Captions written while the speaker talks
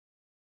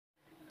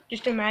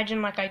Just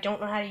imagine like I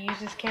don't know how to use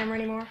this camera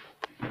anymore.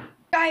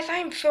 Guys, I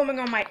am filming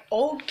on my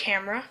old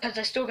camera because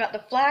I still got the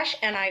flash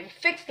and I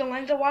fixed the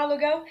lens a while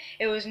ago.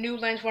 It was new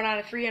lens 1 out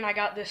of 3 and I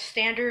got this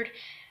standard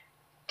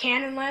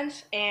Canon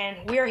lens,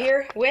 and we are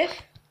here with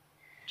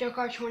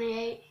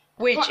JoeCar28.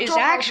 Which is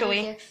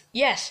actually, 26.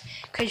 yes,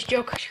 because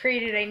Joe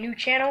created a new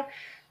channel,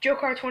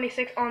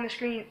 JoeCar26 on the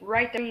screen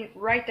right there,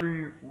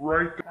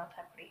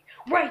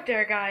 right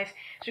there, guys.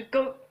 So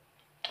go,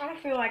 I don't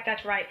feel like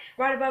that's right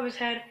above his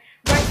head,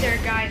 right there,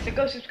 guys. So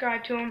go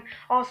subscribe to him.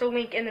 Also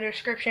link in the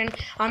description.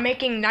 I'm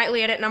making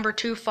nightly edit number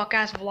 2 fuck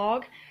ass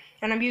vlog,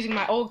 and I'm using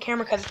my old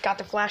camera because it's got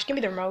the flash. Give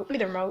me the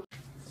remote.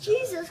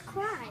 Jesus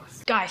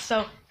Christ. Guys,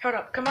 so hold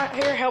up, come out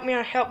here, help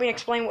me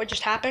explain what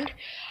just happened.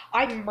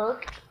 I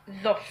murked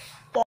the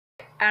fuck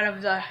out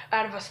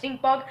of a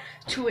stink bug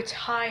to its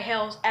high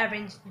hells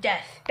Evan's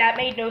death. That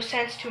made no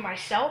sense to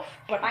myself,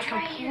 but I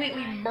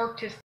completely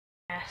murked his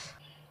ass.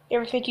 You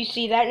ever think you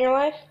see that in your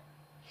life?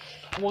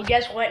 Well,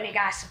 guess what, nigga,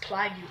 I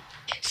supplied you.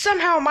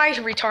 Somehow my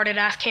retarded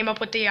ass came up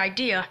with the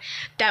idea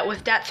that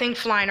with that thing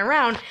flying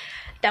around,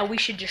 that we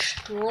should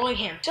destroy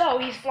him. So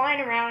he's flying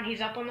around,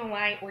 he's up on the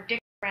light, we're dicking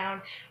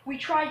around. We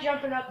tried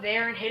jumping up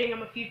there and hitting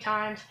him a few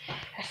times.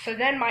 So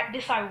then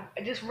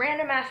this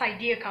random ass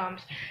idea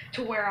comes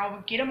to where I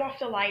would get him off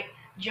the light,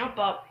 jump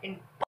up, and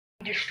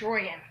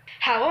destroy him.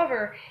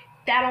 However,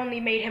 that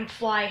only made him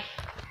fly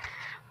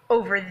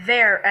over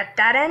there at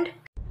that end.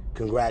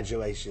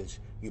 Congratulations,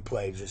 you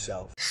played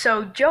yourself.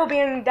 So Joe,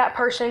 being that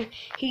person,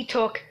 he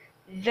took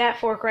that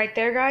fork right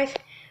there, guys,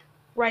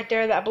 right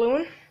there, that blue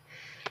one,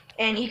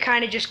 and he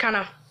kind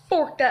of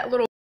forked that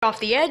little off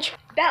the edge.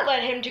 That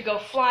led him to go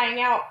flying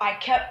out. I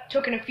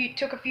took a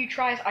few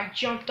tries. I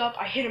jumped up.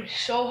 I hit him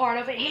so hard.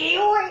 I was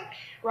like,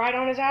 right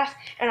on his ass,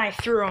 and I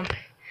threw him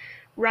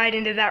right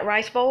into that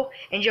rice bowl.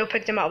 And Joe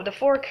picked him up with a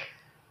fork,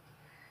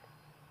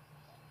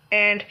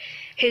 and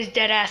his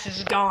dead ass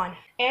is gone.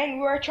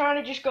 And we're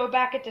trying to just go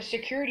back at the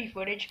security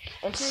footage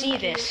and see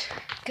this.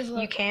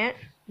 You can't?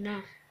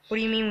 No. What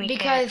do you mean we can't?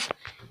 Because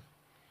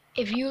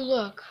if you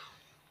look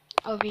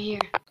over here.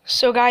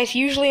 So guys,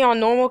 usually on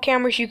normal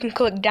cameras you can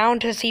click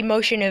down to see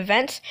motion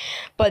events,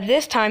 but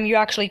this time you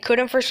actually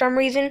couldn't for some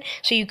reason,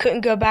 so you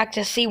couldn't go back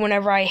to see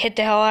whenever I hit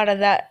the hell out of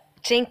that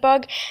stink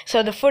bug.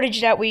 So the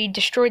footage that we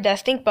destroyed that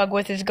stink bug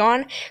with is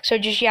gone. So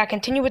just, yeah,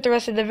 continue with the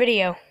rest of the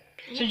video.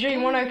 So Joe, you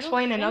want to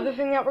explain another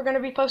thing that we're going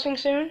to be posting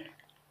soon?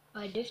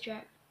 A diss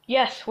track.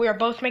 Yes, we are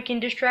both making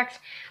diss tracks.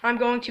 I'm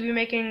going to be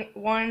making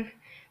one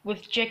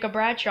with Jacob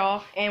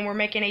Bradshaw, and we're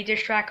making a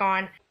diss track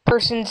on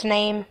person's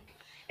name.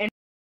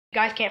 You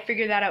guys can't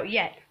figure that out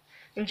yet,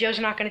 and Joe's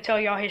not going to tell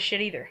y'all his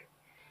shit either.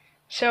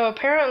 So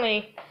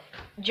apparently,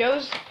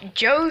 Joe's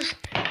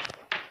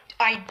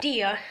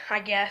idea,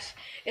 I guess,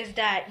 is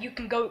that you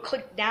can go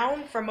click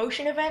down for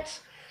motion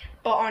events,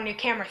 but on your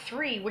camera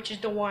 3, which is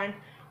the one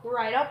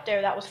right up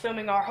there that was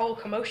filming our whole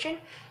commotion,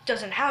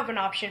 doesn't have an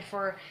option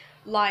for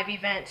live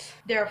events.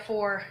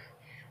 Therefore,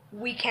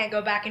 we can't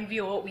go back and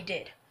view what we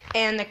did.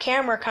 And the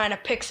camera kind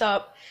of picks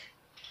up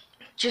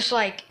just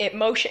like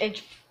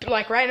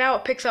like right now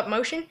it picks up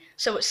motion,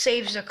 so it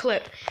saves a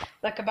clip,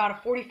 like about a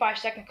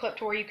 45-second clip,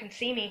 to where you can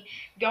see me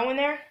going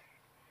there,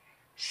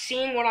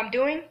 seeing what I'm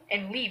doing,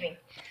 and leaving.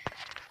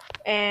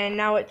 And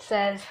now it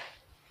says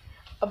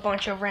a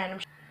bunch of random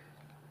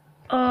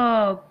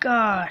oh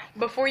god.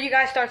 Before you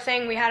guys start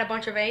saying we had a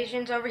bunch of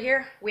Asians over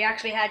here, we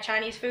actually had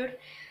Chinese food.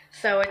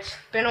 So it's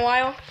been a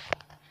while.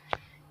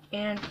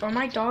 And are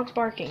my dogs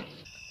barking?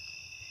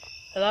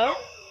 Hello?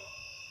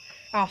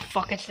 Oh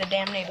fuck, it's the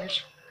damn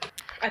neighbors.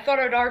 I thought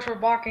our dogs were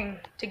barking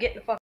to get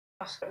the fuck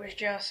house. It was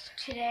just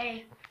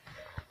Today.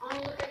 I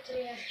want to look at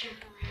today's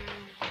jumping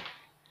around.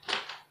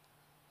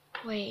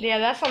 Wait. Yeah,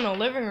 that's on the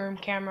living room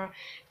camera.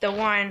 The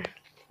one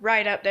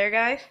right up there,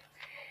 guys.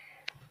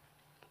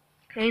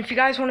 And if you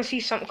guys want to see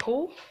something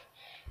cool,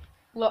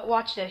 look,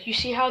 watch this. You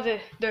see how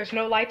there's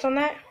no lights on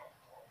that?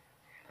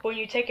 When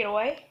you take it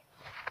away?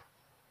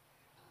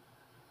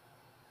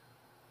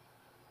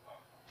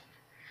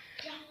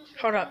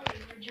 Hold up.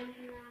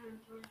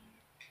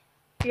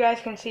 You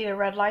guys can see the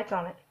red lights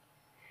on it.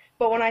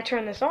 But when I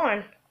turn this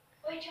on,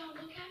 Wait, John,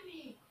 look at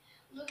me.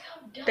 Look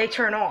how dumb. they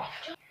turn off.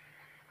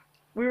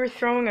 We were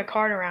throwing a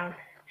card around.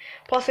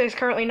 Plus, it is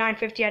currently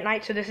 9:50 at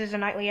night, so this is a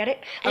nightly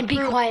edit. And be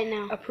quiet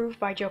now. Approved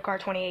by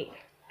JoeCar28.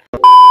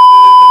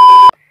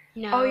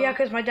 No. Oh, yeah,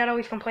 because my dad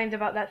always complains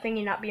about that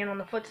thingy not being on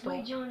the footstool.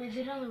 Wait, John, is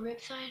it on the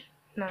rip side?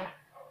 No.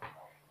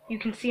 You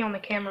can see on the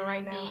camera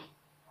right now.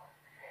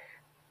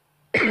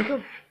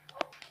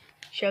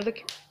 Show the...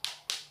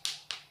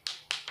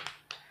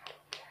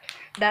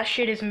 That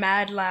shit is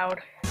mad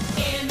loud.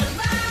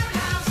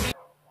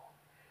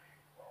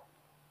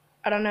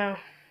 I don't know.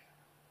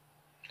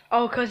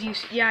 Oh, cause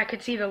yeah, I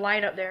could see the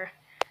light up there.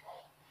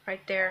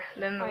 Right there,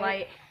 then the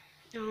light.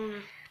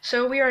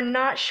 So we are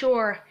not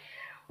sure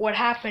what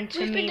happened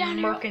to me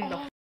murking the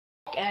f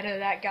out of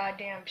that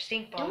goddamn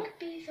stink bug. Don't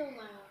be so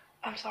loud.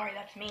 I'm sorry,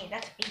 that's me.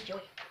 That's me,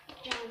 Joey.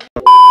 John.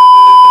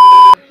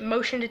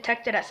 motion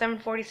detected at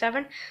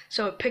 7:47,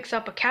 so it picks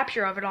up a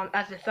capture of it on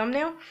as the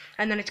thumbnail,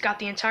 and then it's got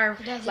the entire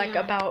Does it like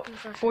not? about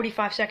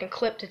 45-second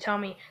clip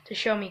to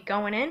show me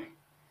going in,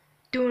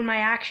 doing my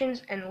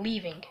actions, and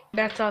leaving.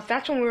 That's us.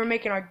 That's when we were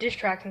making our diss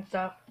tracks and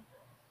stuff.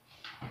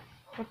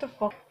 What the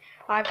fuck?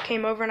 I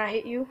came over and I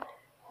hit you.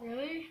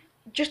 Really?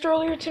 Just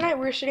earlier tonight,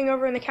 we were sitting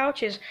over in the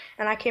couches,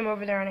 and I came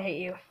over there and I hit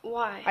you.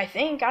 Why? I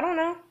think. I don't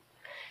know.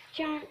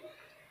 John.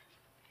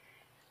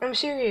 I'm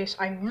serious.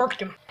 I murked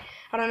him.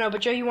 I don't know,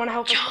 but Joe, you want to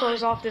help us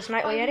close off this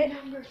nightly edit?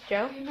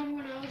 Joe?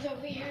 Remember when I was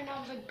over here and I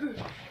was like, boo,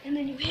 and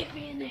then you hit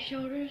me in the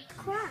shoulders?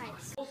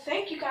 Christ. Well,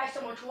 thank you guys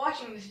so much for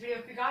watching this video.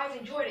 If you guys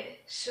enjoyed it,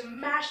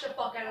 smash the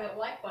fuck out of that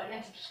like button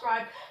and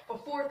subscribe for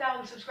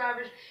 4,000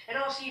 subscribers. And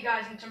I'll see you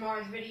guys in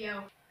tomorrow's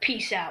video.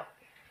 Peace out.